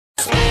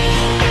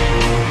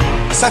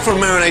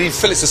Saffron marinated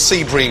fillets of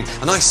sea bream,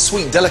 a nice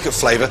sweet delicate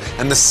flavour,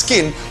 and the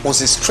skin,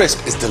 once it's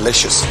crisp, is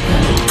delicious.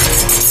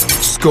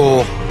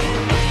 Score.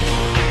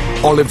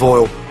 Olive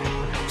oil.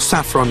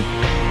 Saffron.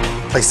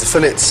 Place the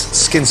fillets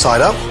skin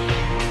side up,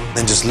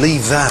 then just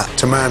leave that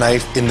to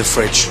marinate in the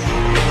fridge.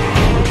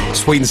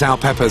 Sweet and sour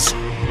peppers.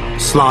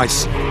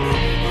 Slice.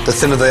 The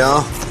thinner they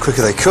are, the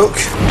quicker they cook.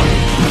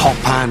 Hot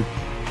pan.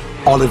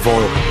 Olive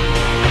oil.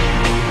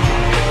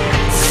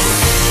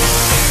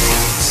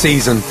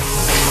 Season.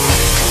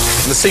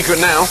 And the secret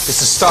now is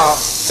to start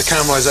the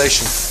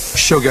caramelisation.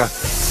 Sugar.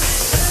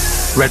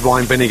 Red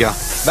wine vinegar.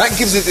 That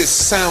gives it its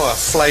sour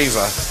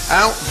flavour.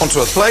 Out onto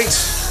a plate.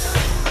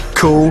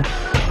 Cool.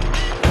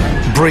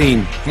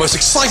 Bream. The most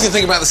exciting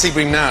thing about the sea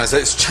bream now is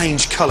that it's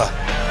changed colour.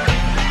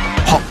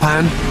 Hot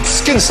pan.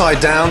 Skin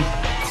side down.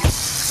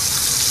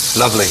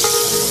 Lovely.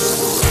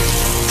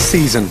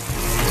 Season.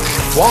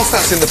 Whilst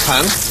that's in the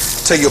pan,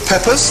 take your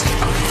peppers.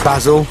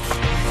 Basil.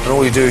 And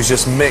all you do is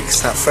just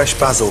mix that fresh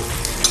basil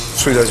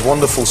through those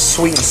wonderful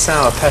sweet and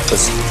sour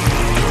peppers.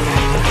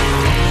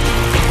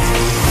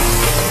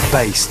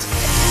 Baste.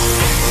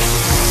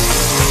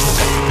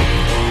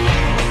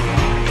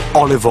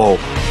 Olive oil.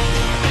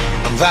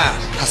 And that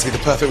has to be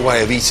the perfect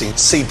way of eating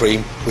sea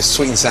bream with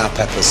sweet and sour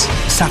peppers.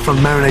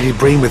 Saffron marinated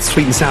bream with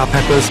sweet and sour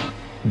peppers.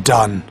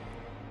 Done.